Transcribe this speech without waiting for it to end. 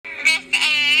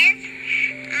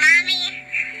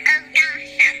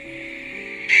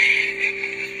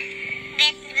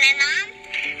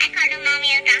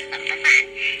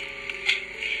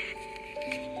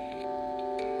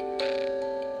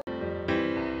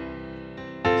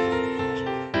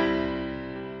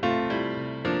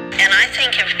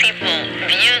think if people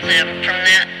view them from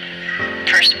that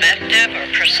perspective or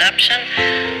perception,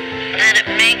 then it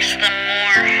makes them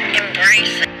more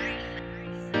embracing.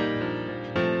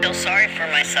 I feel sorry for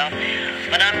myself,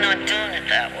 but I'm not doing it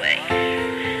that way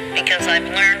because I've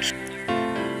learned.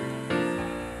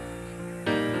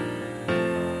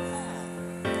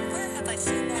 Where have I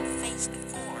seen that face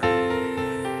before?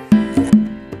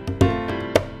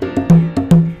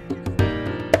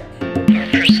 Or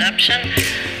perception,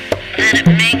 then it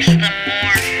makes them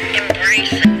more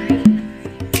embracing.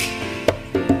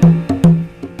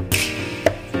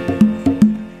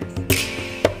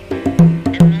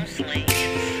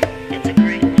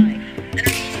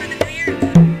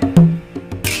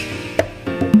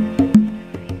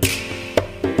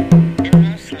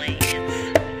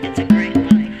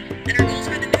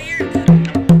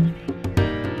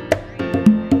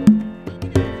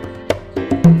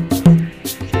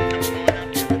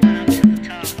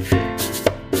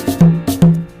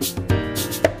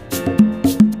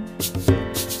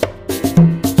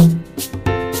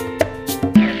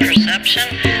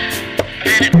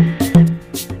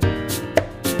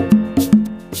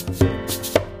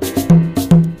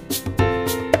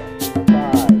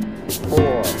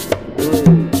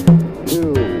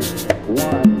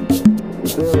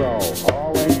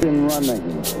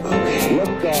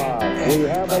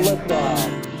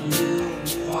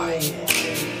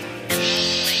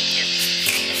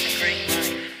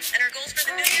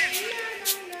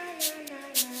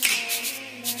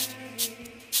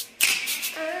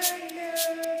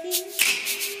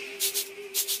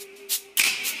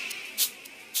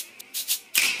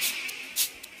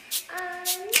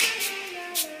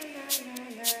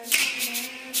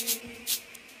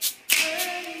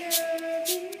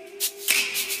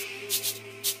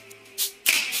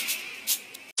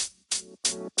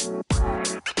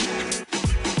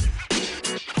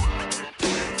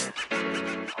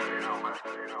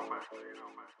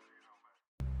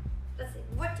 Let's see,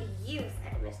 what do you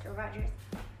say, Mr. Rogers?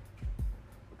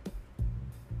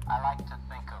 I like to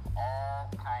think of all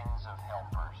kinds of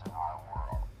helpers in our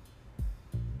world.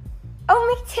 Oh,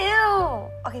 me too!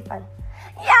 Okay, fine.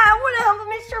 Yeah, I want to help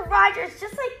Mr. Rogers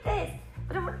just like this.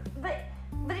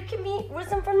 But it can be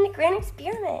wisdom from the grand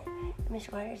experiment.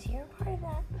 Mr. Rogers, you're a part of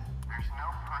that. There's no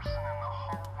person in the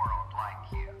whole world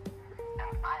like you.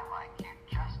 And I like you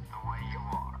just the way you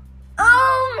are.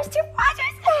 Oh, Mr.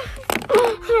 Rogers!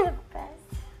 You're the best.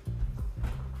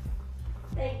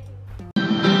 Thank you.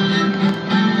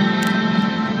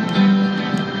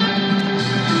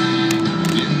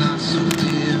 We're not so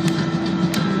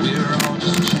different. We're all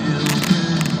just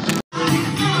children.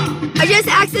 I just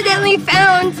accidentally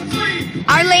found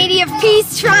Our Lady of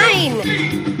Peace Shrine.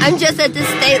 I'm just at the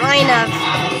state line of,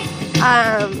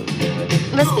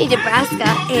 must be Nebraska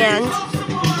and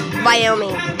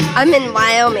Wyoming. I'm in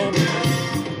Wyoming.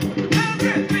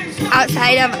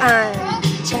 Outside of,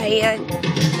 Cheyenne.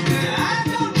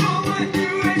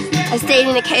 I stayed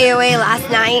in a KOA last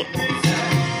night.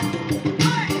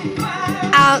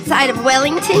 Outside of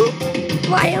Wellington,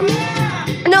 Wyoming.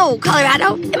 No,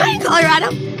 Colorado. Am I in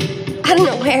Colorado? I don't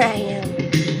know where I am.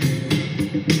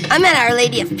 I'm at Our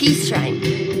Lady of Peace Shrine.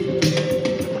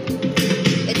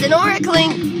 It's an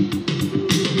oracling.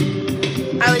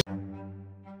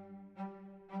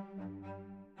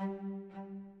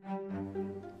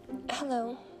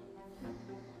 Hello.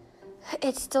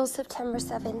 It's still September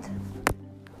 7th.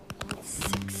 It's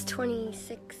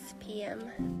 6:26 p.m.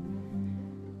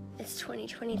 It's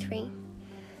 2023.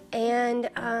 And,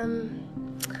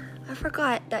 I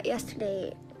forgot that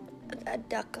yesterday a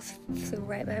duck flew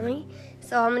right by me.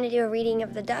 So I'm going to do a reading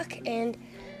of the duck. And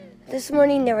this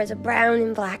morning there was a brown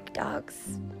and black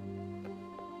dogs.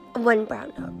 One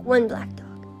brown dog, one black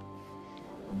dog.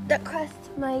 That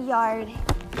crossed my yard.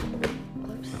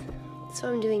 Whoops. So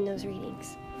I'm doing those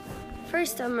readings.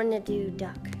 First I'm going to do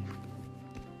duck.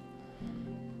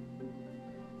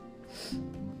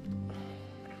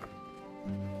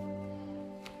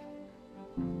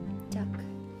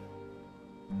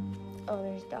 Oh,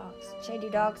 there's dogs. Should I do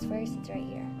dogs first? It's right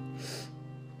here.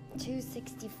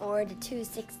 264 to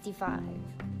 265.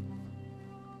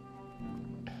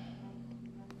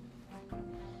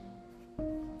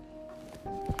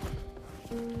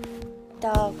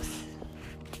 Dogs.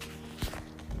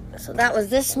 So that was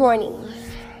this morning.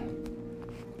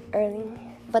 Early,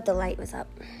 but the light was up.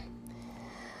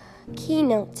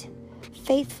 Keynote: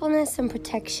 faithfulness and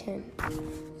protection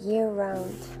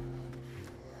year-round.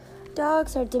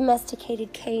 Dogs are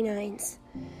domesticated canines.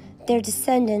 Their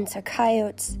descendants are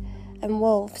coyotes and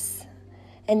wolves,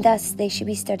 and thus they should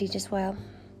be studied as well.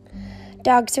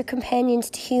 Dogs are companions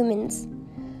to humans,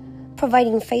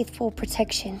 providing faithful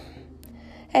protection.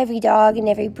 Every dog and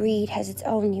every breed has its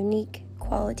own unique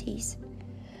qualities.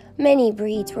 Many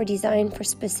breeds were designed for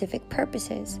specific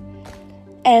purposes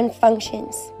and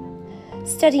functions.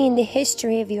 Studying the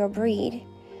history of your breed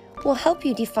will help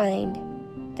you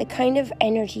define the kind of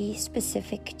energy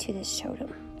specific to this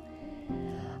totem.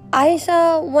 I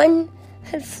saw one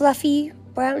had fluffy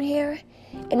brown hair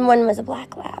and one was a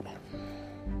black lab.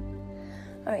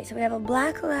 Alright, so we have a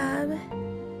black lab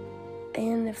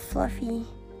and a fluffy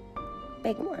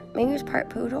big one. Maybe it was part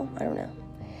poodle, I don't know.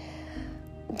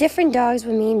 Different dogs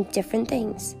would mean different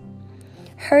things.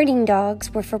 Herding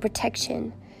dogs were for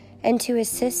protection and to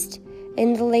assist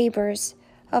in the labors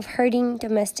of herding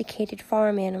domesticated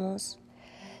farm animals.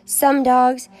 Some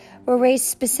dogs were raised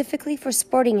specifically for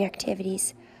sporting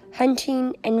activities,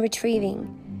 hunting and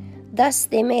retrieving. Thus,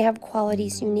 they may have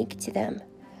qualities unique to them,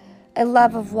 a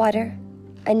love of water,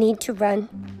 a need to run,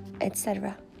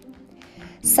 etc.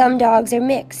 Some dogs are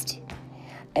mixed,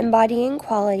 embodying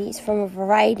qualities from a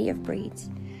variety of breeds,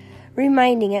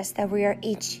 reminding us that we are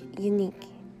each unique.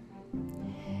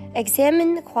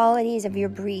 Examine the qualities of your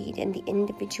breed and the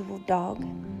individual dog.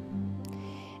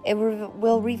 It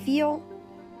will reveal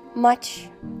much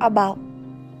about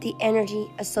the energy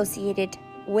associated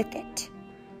with it.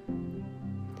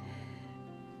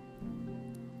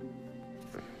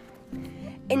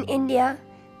 In India,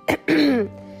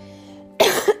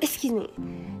 excuse me,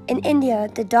 in India,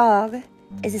 the dog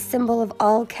is a symbol of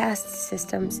all caste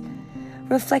systems,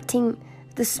 reflecting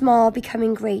the small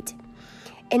becoming great.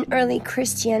 In early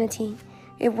Christianity,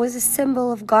 it was a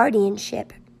symbol of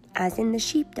guardianship, as in the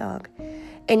sheepdog,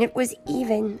 and it was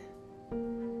even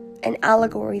an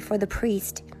allegory for the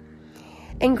priest.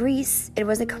 In Greece, it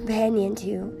was a companion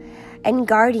to and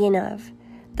guardian of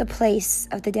the place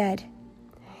of the dead.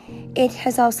 It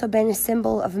has also been a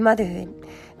symbol of motherhood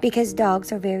because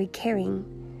dogs are very caring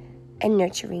and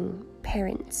nurturing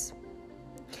parents.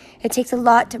 It takes a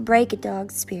lot to break a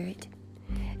dog's spirit.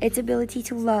 Its ability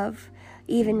to love,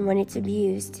 even when it's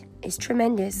abused, is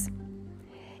tremendous.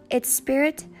 Its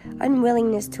spirit,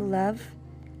 unwillingness to love,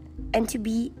 and to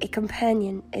be a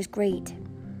companion is great.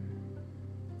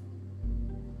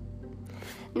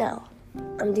 Now,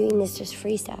 I'm doing this just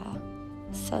freestyle.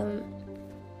 So,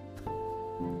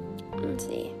 let's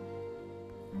see.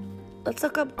 Let's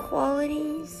look up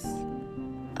qualities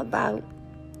about,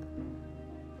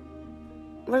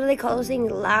 what do they call those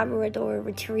things? Labrador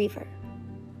Retriever.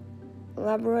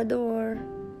 Labrador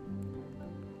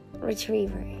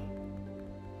Retriever.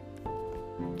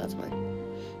 That's one.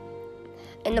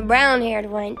 And the brown-haired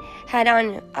one had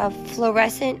on a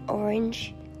fluorescent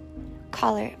orange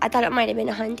collar. I thought it might have been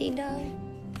a hunting dog.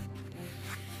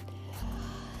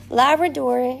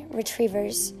 Labrador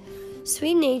Retrievers,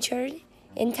 sweet-natured,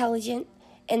 intelligent,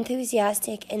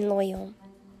 enthusiastic, and loyal.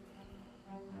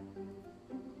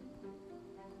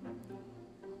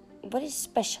 What is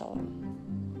special?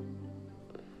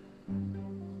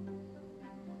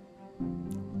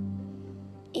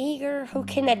 Eager, who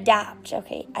can adapt.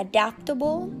 Okay,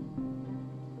 adaptable.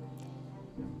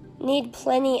 Need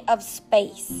plenty of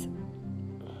space.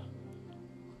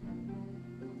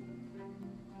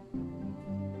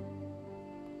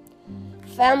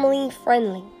 Family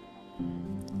friendly.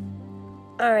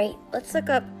 Alright, let's look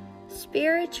up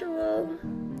spiritual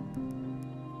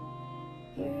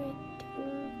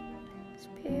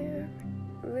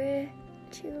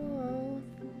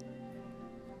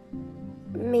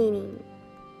meaning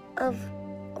of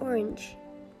orange.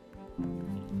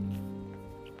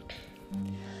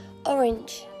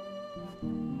 Orange.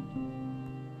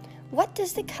 What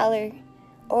does the color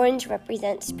orange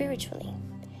represent spiritually?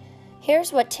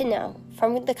 Here's what to know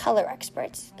from the color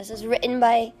experts. This is written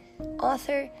by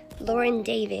author Lauren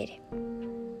David.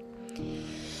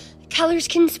 Colors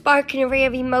can spark an array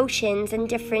of emotions and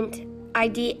different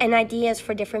ideas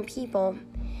for different people.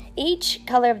 Each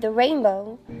color of the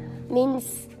rainbow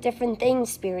means different things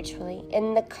spiritually,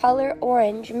 and the color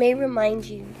orange may remind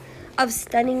you of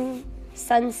stunning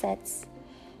sunsets,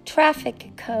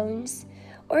 traffic cones,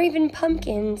 or even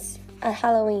pumpkins at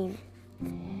Halloween.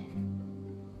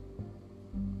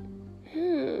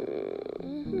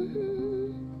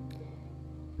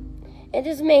 It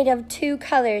is made of two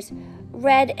colors,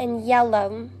 red and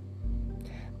yellow.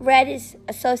 Red is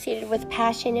associated with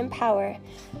passion and power.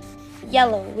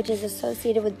 Yellow, which is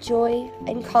associated with joy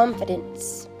and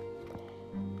confidence.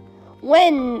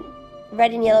 When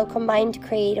red and yellow combine to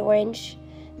create orange,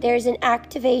 there is an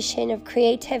activation of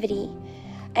creativity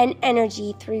and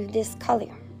energy through this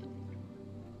color.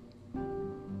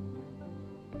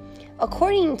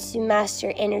 According to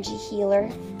master energy healer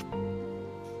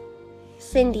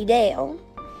Cindy Dale,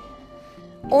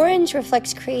 Orange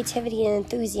reflects creativity and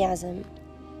enthusiasm,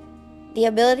 the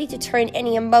ability to turn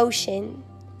any emotion,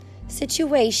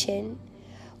 situation,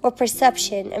 or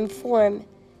perception and form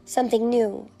something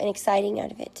new and exciting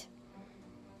out of it.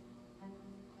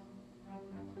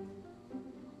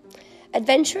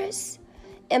 Adventurous,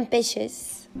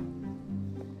 ambitious,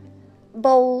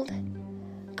 bold,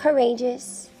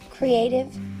 courageous,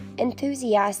 creative,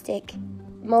 enthusiastic,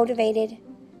 motivated,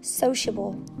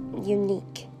 sociable,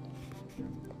 unique.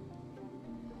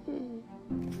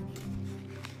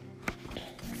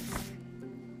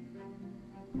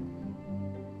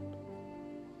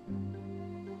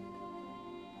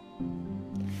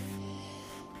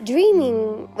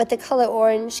 Dreaming with the color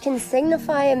orange can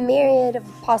signify a myriad of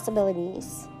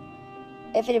possibilities.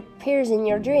 If it appears in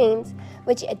your dreams,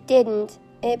 which it didn't,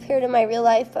 it appeared in my real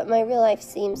life, but my real life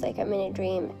seems like I'm in a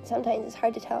dream. Sometimes it's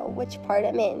hard to tell which part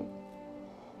I'm in.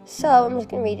 So I'm just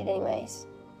going to read it anyways.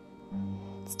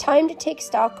 It's time to take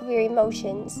stock of your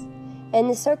emotions and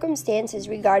the circumstances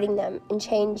regarding them and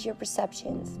change your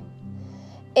perceptions.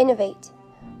 Innovate,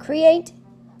 create,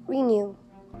 renew.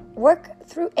 Work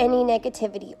through any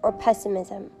negativity or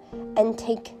pessimism and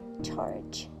take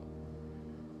charge.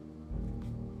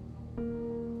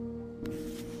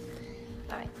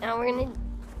 Alright, now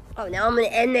I'm gonna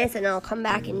end this and I'll come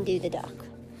back and do the duck.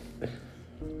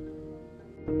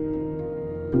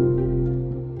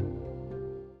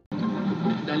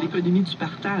 Dans l'économie du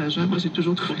partage, moi j'ai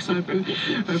toujours trouvé ça un peu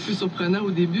surprenant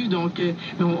au début, donc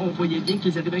on voyait bien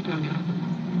qu'ils arrivaient avec leurs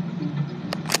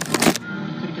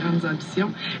grandes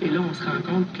ambitions, et là on se rend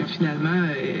compte que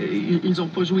finalement ils n'ont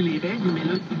pas joué les règles, mais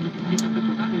là c'est un peu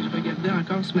trop tard, et je regardais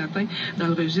encore ce matin dans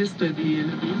le registre des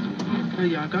il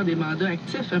y a encore des mandats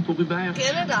actifs pour Uber.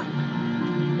 Canada!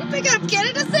 You pick up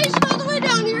Canada Station all the way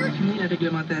down here! Fini la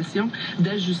réglementation,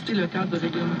 d'ajuster le cadre de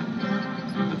réglementation.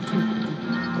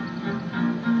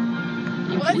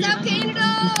 What's up,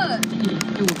 Canada?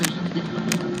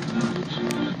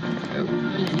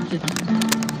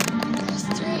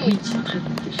 Oui,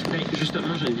 ben,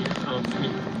 justement, je viens en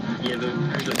premier. Il y avait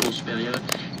un juge de cour supérieure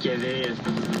qui avait...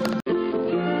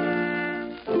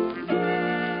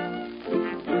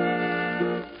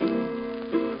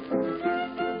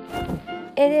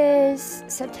 It is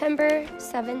September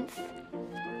 7th,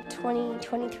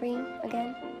 2023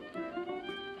 again.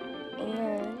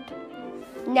 And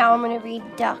now I'm going to read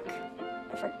Duck.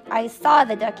 I saw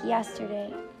the duck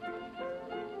yesterday.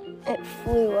 It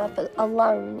flew up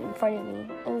alone in front of me.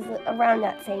 It was around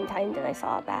that same time that I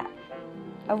saw a bat.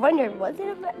 I wondered, was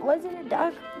it a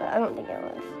duck? But I don't think it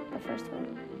was the first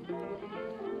one.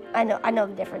 I know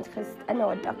the difference because I know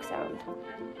a duck sound.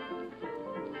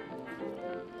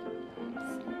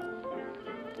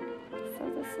 So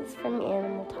this is from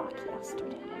Animal Talk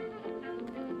yesterday.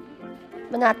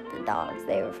 But not the dogs,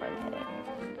 they were fun-headed.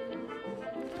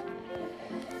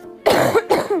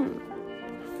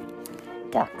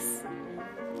 Ducks.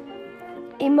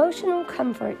 Emotional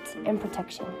comfort and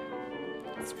protection.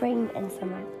 Spring and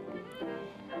summer.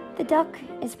 The duck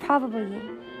is probably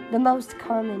the most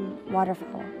common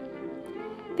waterfowl.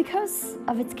 Because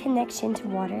of its connection to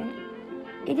water,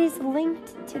 it is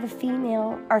linked to the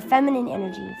feminine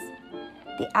energies,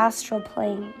 the astral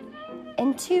plane,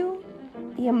 and to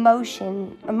the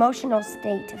emotional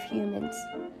state of humans.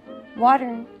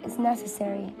 Water is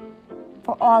necessary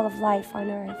for all of life on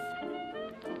Earth.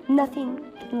 Nothing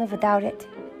can live without it.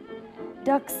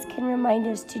 Ducks can remind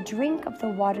us to drink of the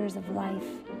waters of life,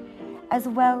 as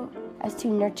well as to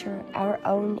nurture our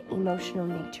own emotional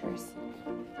natures.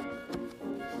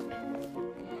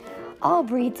 All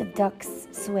breeds of ducks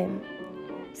swim.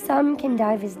 Some can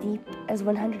dive as deep as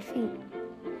 100 feet.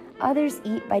 Others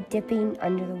eat by dipping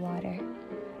under the water,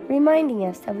 reminding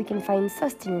us that we can find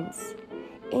sustenance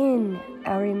in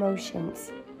our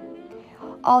emotions.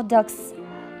 All ducks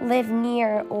live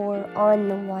near or on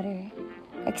the water,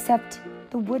 except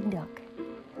the wood duck.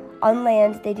 On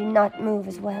land, they do not move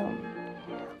as well.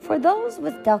 For those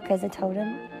with duck as a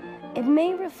totem, it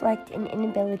may reflect an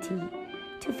inability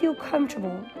to feel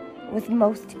comfortable with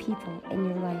most people in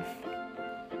your life.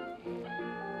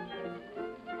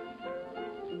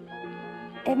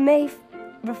 It may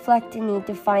reflect a need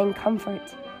to find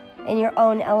comfort in your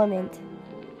own element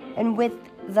and with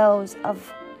those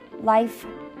of life,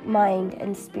 mind,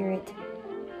 and spirit.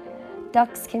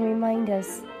 Ducks can remind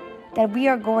us that we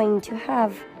are going to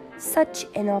have such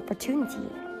an opportunity.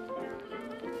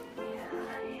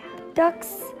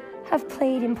 Ducks have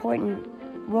played important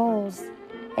roles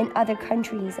in other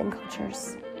countries and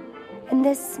cultures, and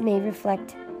this may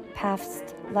reflect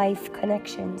past life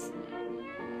connections.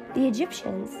 The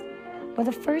Egyptians were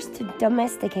the first to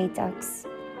domesticate ducks.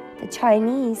 The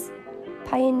Chinese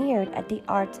pioneered at the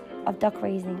art of duck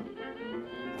raising.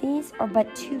 These are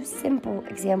but two simple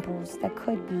examples that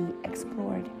could be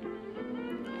explored.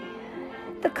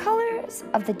 The colors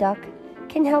of the duck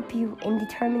can help you in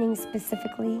determining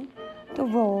specifically the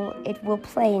role it will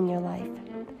play in your life.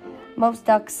 Most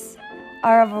ducks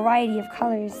are a variety of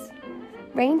colors,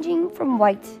 ranging from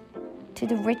white to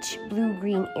the rich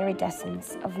blue-green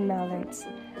iridescence of mallards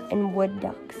and wood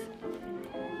ducks.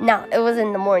 Now, it was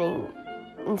in the morning,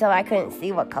 and so I couldn't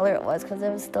see what color it was because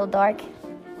it was still dark.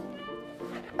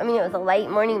 I mean, it was a light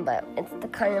morning, but it's the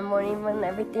kind of morning when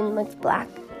everything looks black.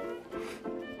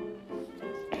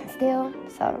 Still,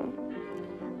 so.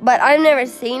 But I've never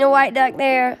seen a white duck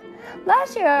there.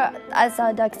 Last year, I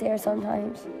saw ducks there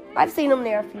sometimes. I've seen them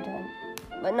there a few times,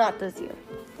 but not this year.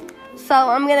 So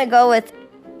I'm going to go with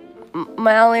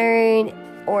mallard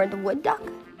or the wood duck,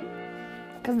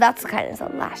 because that's the kind I saw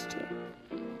last year.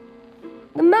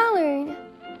 The mallard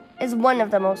is one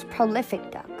of the most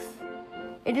prolific ducks.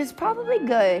 It is probably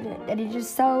good that it is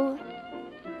so,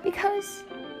 because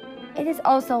it is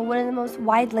also one of the most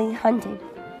widely hunted.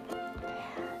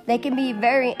 They can be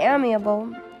very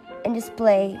amiable and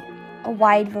display a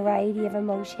wide variety of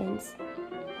emotions.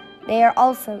 They are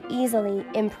also easily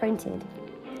imprinted.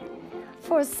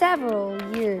 For several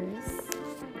years,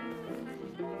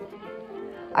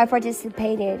 I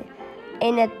participated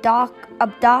in a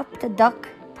Adopt a Duck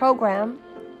program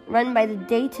run by the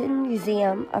Dayton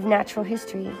Museum of Natural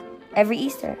History every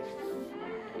Easter.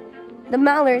 The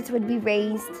mallards would be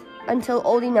raised until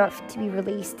old enough to be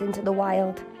released into the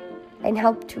wild and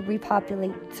help to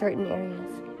repopulate certain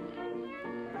areas.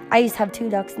 I used to have two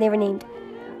ducks, and they were named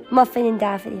Muffin and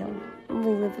Daffodil.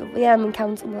 We had them in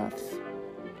Council Bluffs.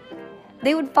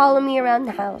 They would follow me around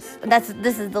the house.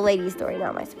 This is the lady's story,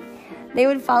 not my story. They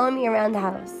would follow me around the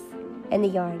house and the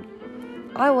yard.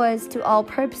 I was, to all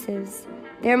purposes,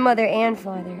 their mother and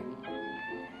father.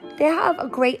 They have a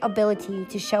great ability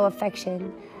to show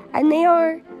affection, and they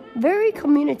are very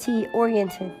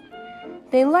community-oriented.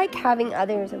 They like having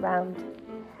others around.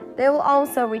 They will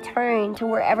also return to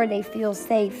wherever they feel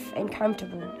safe and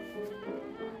comfortable.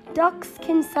 Ducks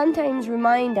can sometimes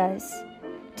remind us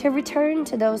to return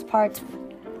to those parts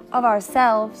of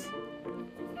ourselves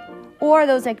or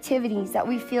those activities that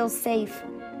we feel safe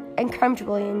and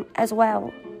comfortable in as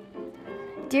well.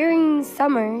 During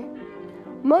summer,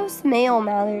 most male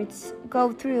mallards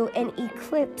go through an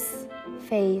eclipse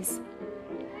phase,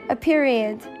 a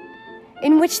period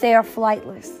in which they are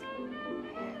flightless.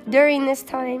 During this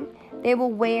time, they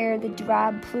will wear the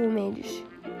drab plumage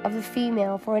of the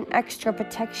female for an extra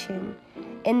protection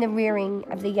in the rearing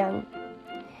of the young.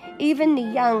 Even the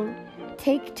young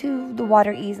take to the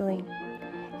water easily,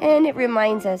 and it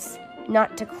reminds us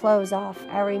not to close off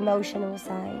our emotional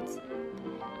sides.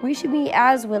 We should be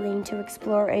as willing to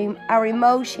explore our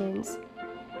emotions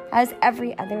as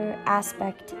every other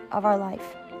aspect of our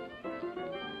life.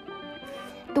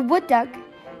 The wood duck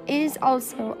is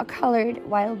also a colored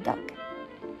wild duck.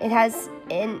 It has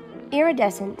an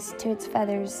iridescence to its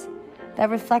feathers that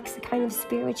reflects the kind of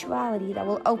spirituality that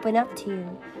will open up to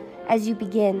you as you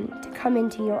begin to come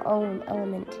into your own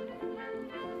element.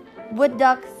 Wood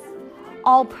ducks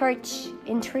all perch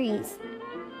in trees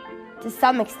to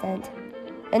some extent,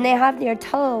 and they have their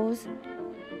toes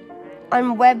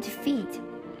on webbed feet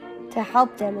to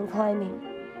help them in climbing.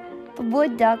 The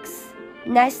wood ducks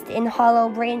nest in hollow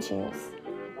branches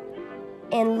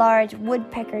in large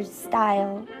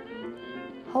woodpecker-style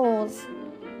holes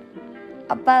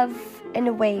above and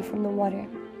away from the water.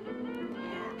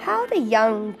 How the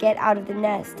young get out of the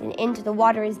nest and into the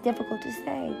water is difficult to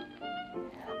say,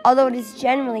 although it is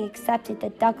generally accepted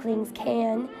that ducklings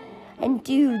can and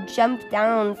do jump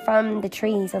down from the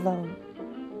trees alone.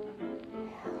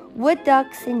 Wood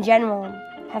ducks in general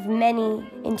have many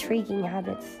intriguing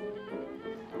habits,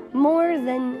 more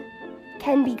than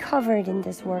can be covered in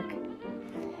this work.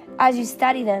 As you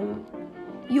study them,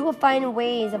 you will find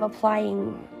ways of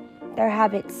applying their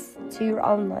habits to your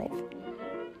own life.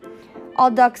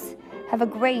 All ducks have a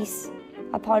grace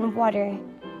upon water,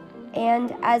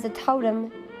 and as a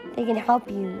totem, they can help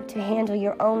you to handle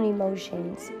your own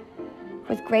emotions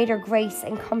with greater grace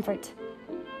and comfort.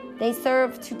 They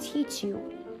serve to teach you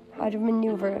how to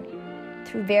maneuver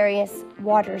through various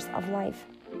waters of life.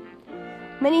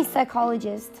 Many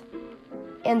psychologists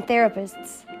and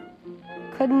therapists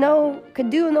could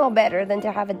do no better than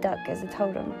to have a duck as a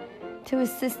totem to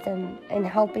assist them in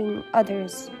helping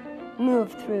others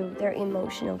move through their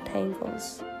emotional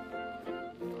tangles.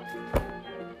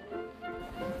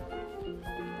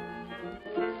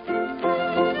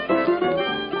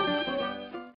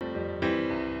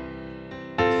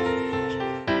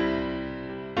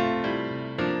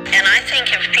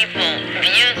 think if people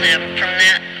view them from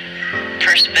that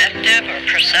perspective or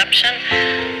perception,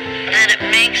 then it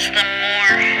makes them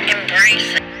more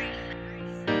embracing.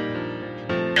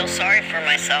 I feel sorry for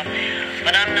myself,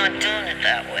 but I'm not doing it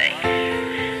that way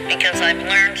because I've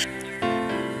learned.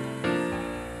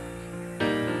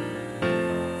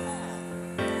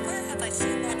 Where have I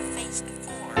seen that face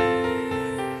before?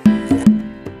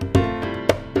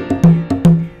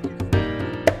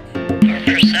 Or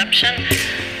perception,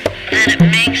 then it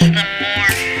makes them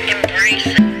more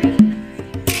embracing.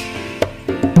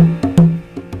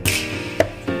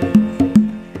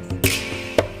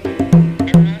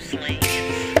 And mostly,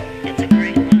 it's a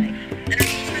great life. And our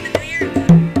goals for the new year.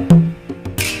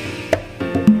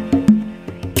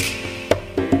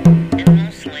 And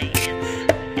mostly,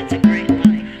 it's a great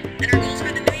life. And our goals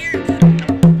for the new year. I'm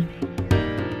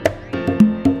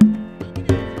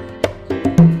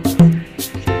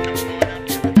going up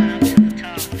to the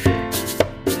top.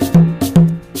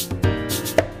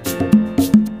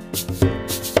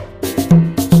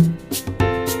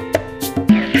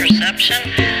 Or perception,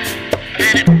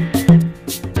 then it.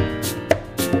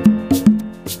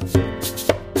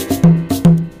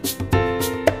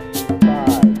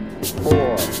 5,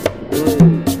 4, 3,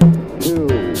 2,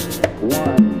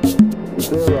 1,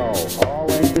 0. All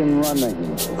engine running.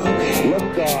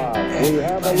 Liftoff. We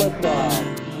have a liftoff.